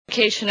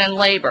education and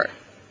labor.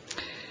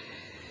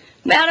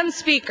 Madam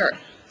Speaker,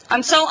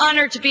 I'm so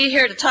honored to be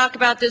here to talk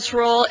about this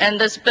rule and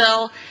this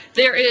bill.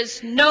 There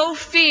is no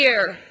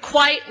fear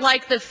quite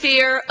like the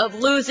fear of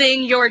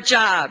losing your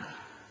job.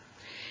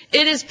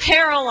 It is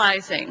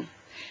paralyzing,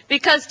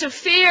 because to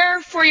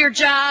fear for your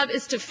job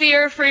is to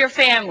fear for your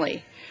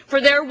family,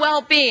 for their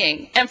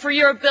well-being, and for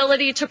your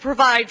ability to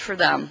provide for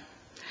them.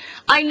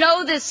 I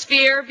know this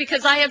fear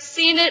because I have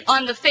seen it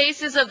on the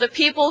faces of the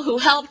people who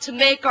help to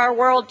make our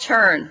world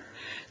turn,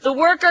 the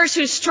workers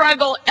who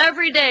struggle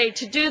every day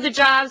to do the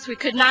jobs we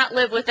could not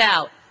live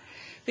without.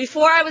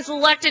 Before I was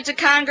elected to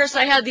Congress,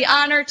 I had the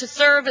honor to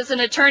serve as an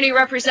attorney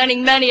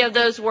representing many of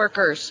those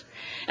workers.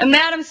 And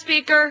Madam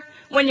Speaker,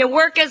 when you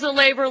work as a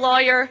labor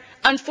lawyer,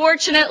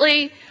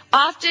 unfortunately,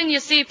 often you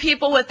see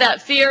people with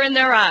that fear in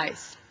their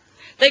eyes.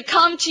 They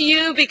come to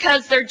you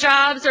because their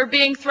jobs are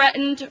being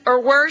threatened,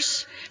 or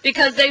worse,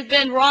 because they've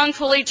been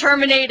wrongfully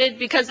terminated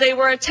because they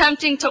were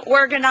attempting to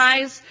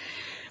organize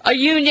a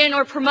union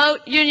or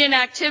promote union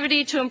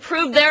activity to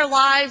improve their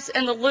lives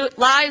and the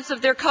lives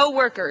of their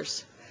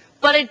coworkers.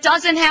 But it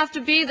doesn't have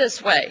to be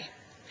this way.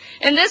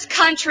 In this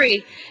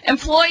country,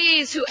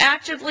 employees who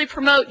actively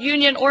promote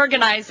union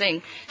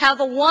organizing have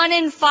a 1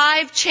 in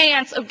 5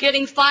 chance of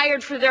getting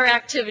fired for their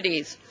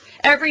activities.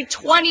 Every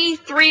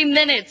 23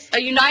 minutes,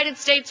 a United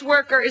States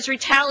worker is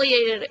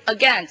retaliated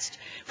against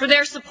for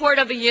their support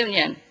of a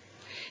union.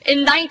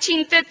 In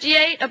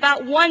 1958,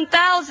 about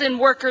 1,000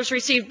 workers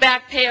received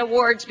back pay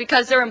awards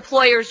because their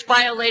employers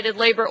violated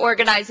labor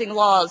organizing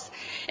laws.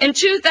 In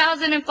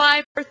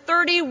 2005,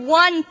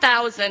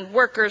 31,000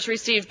 workers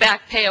received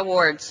back pay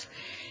awards.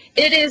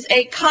 It is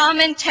a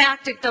common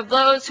tactic of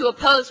those who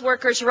oppose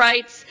workers'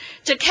 rights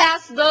to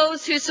cast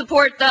those who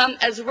support them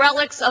as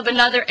relics of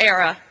another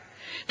era.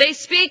 They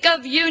speak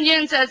of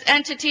unions as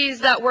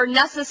entities that were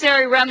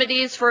necessary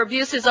remedies for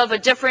abuses of a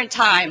different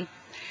time.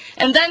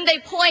 And then they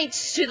point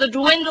to the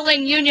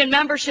dwindling union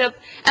membership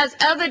as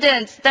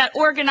evidence that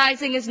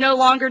organizing is no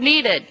longer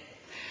needed.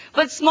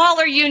 But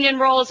smaller union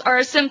rolls are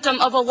a symptom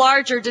of a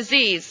larger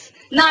disease,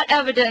 not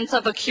evidence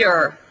of a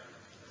cure.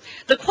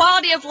 The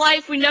quality of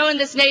life we know in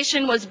this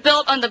nation was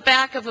built on the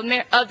back of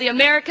the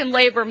American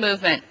labor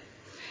movement.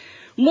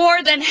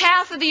 More than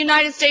half of the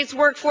United States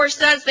workforce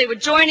says they would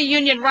join a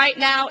union right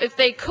now if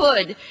they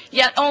could,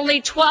 yet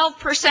only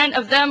 12%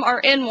 of them are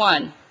in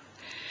one.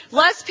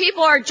 Less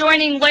people are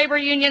joining labor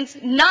unions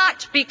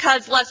not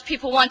because less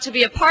people want to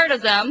be a part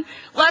of them.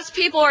 Less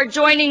people are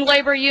joining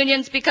labor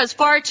unions because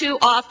far too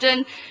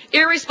often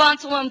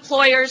irresponsible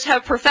employers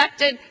have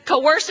perfected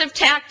coercive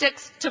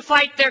tactics to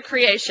fight their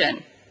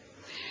creation.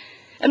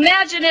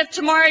 Imagine if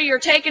tomorrow you're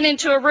taken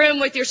into a room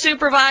with your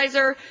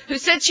supervisor who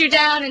sits you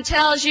down and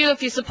tells you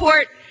if you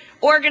support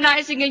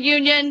organizing a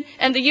union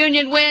and the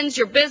union wins,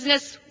 your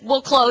business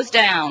will close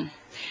down.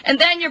 And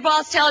then your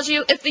boss tells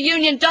you if the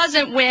union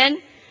doesn't win,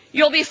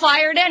 you'll be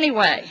fired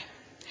anyway.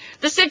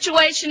 The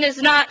situation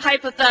is not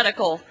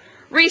hypothetical.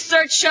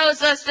 Research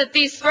shows us that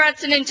these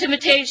threats and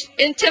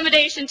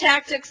intimidation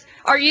tactics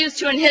are used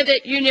to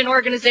inhibit union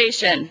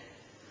organization.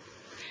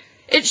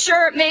 It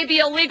may be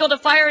illegal to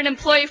fire an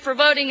employee for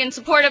voting in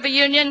support of a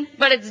union,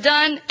 but it's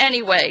done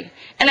anyway.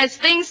 And as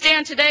things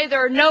stand today,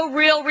 there are no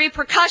real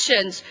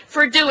repercussions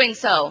for doing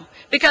so,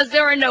 because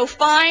there are no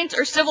fines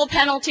or civil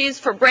penalties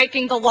for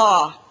breaking the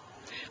law.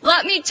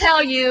 Let me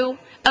tell you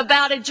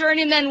about a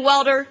journeyman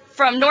welder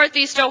from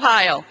Northeast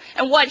Ohio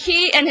and what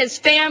he and his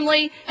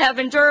family have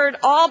endured,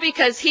 all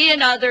because he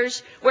and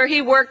others where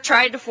he worked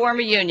tried to form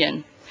a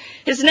union.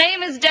 His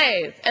name is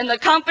Dave, and the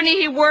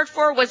company he worked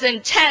for was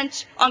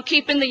intent on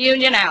keeping the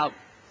union out.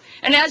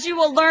 And as you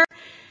will learn,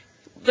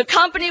 the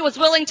company was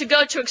willing to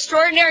go to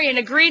extraordinary and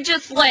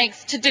egregious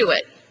lengths to do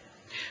it.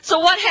 So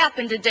what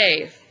happened to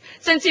Dave?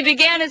 Since he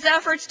began his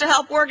efforts to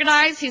help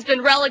organize, he's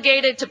been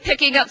relegated to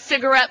picking up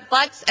cigarette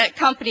butts at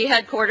company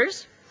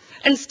headquarters,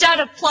 instead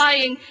of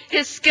applying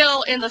his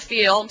skill in the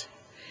field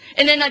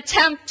in an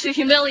attempt to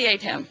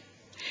humiliate him.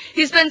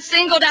 He's been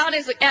singled out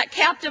at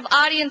captive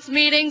audience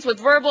meetings with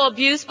verbal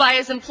abuse by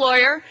his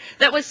employer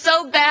that was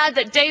so bad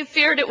that Dave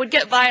feared it would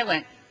get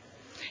violent.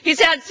 He's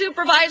had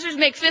supervisors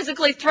make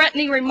physically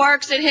threatening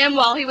remarks at him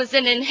while he was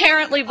in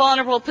inherently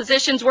vulnerable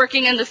positions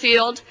working in the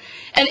field.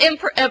 And in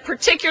a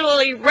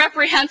particularly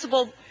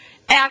reprehensible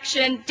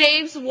action,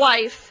 Dave's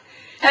wife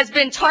has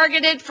been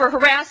targeted for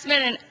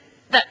harassment and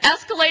that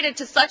escalated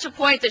to such a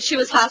point that she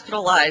was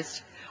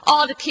hospitalized,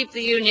 all to keep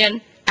the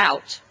union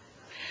out.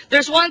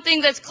 There's one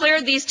thing that's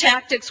clear: these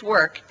tactics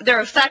work.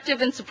 They're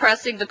effective in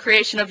suppressing the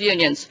creation of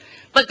unions,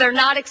 but they're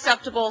not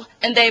acceptable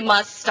and they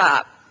must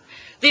stop.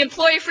 The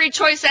Employee Free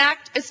Choice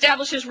Act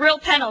establishes real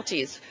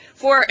penalties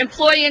for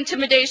employee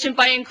intimidation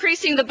by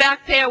increasing the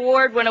back pay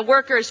award when a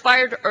worker is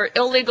fired or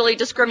illegally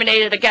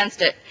discriminated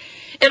against it.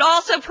 It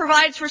also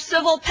provides for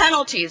civil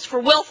penalties for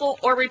willful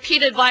or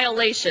repeated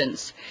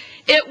violations.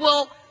 It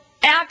will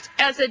act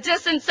as a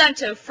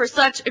disincentive for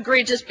such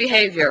egregious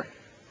behavior.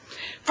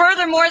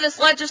 Furthermore, this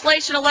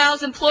legislation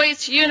allows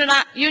employees to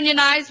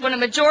unionize when a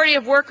majority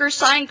of workers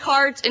sign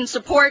cards in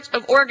support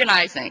of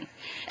organizing.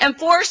 and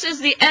forces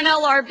the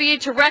NLRB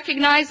to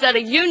recognize that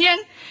a union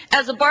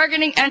as a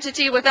bargaining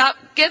entity without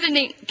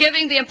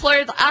giving the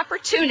employer the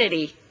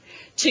opportunity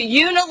to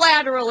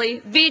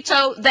unilaterally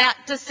veto that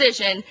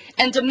decision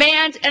and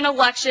demand an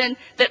election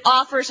that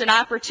offers an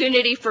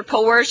opportunity for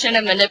coercion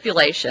and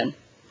manipulation.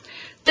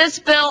 This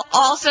bill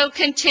also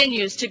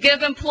continues to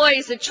give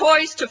employees a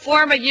choice to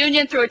form a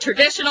union through a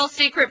traditional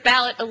secret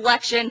ballot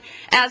election,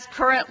 as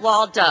current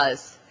law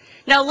does.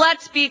 Now,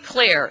 let's be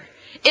clear.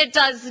 It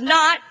does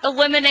not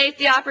eliminate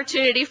the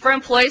opportunity for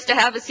employees to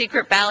have a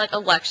secret ballot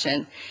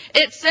election.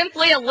 It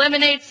simply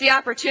eliminates the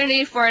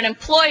opportunity for an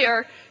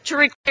employer to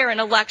require an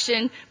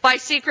election by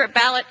secret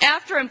ballot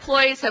after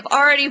employees have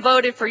already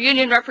voted for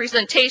union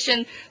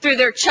representation through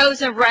their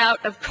chosen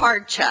route of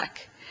card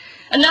check.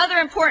 Another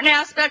important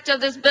aspect of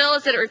this bill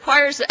is that it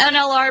requires the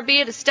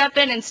NLRB to step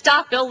in and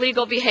stop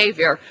illegal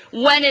behavior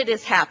when it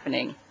is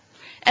happening.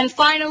 And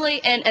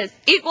finally, and as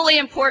equally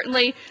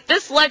importantly,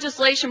 this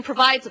legislation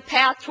provides a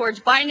path towards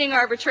binding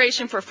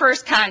arbitration for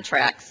first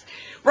contracts.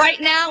 Right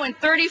now, in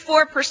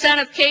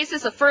 34% of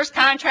cases, a first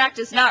contract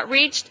is not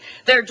reached.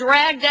 They're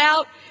dragged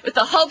out with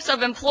the hopes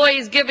of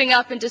employees giving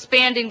up and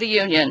disbanding the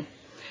union.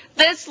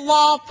 This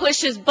law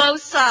pushes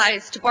both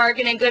sides to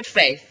bargain in good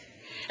faith,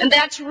 and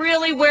that's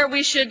really where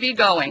we should be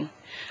going.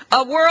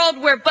 A world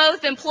where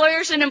both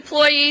employers and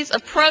employees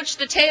approach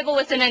the table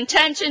with an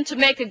intention to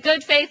make a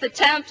good faith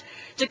attempt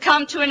to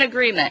come to an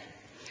agreement.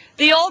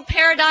 The old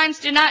paradigms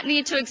do not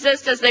need to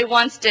exist as they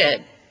once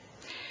did.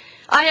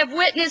 I have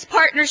witnessed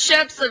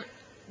partnerships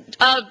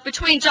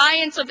between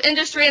giants of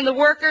industry and the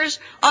workers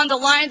on the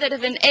line that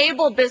have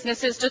enabled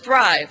businesses to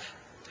thrive.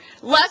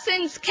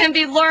 Lessons can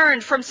be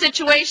learned from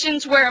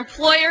situations where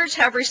employers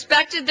have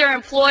respected their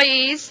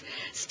employees'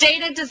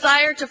 stated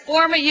desire to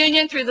form a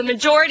union through the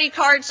majority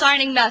card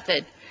signing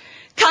method.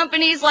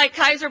 Companies like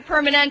Kaiser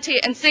Permanente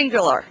and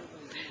Singular.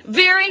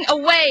 Veering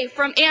away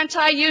from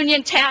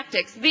anti-union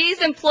tactics,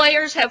 these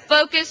employers have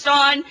focused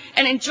on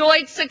and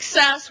enjoyed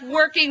success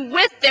working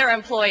with their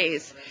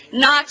employees,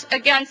 not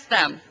against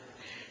them.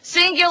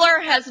 Singular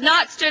has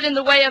not stood in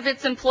the way of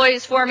its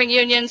employees forming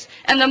unions,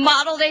 and the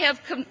model they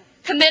have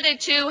committed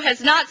to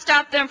has not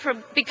stopped them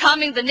from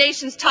becoming the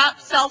nation's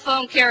top cell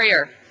phone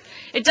carrier.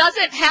 It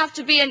doesn't have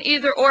to be an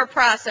either-or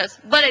process,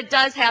 but it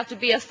does have to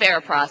be a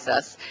fair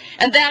process.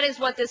 And that is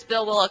what this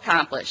bill will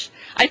accomplish.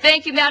 I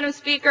thank you, Madam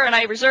Speaker, and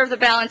I reserve the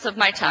balance of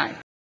my time.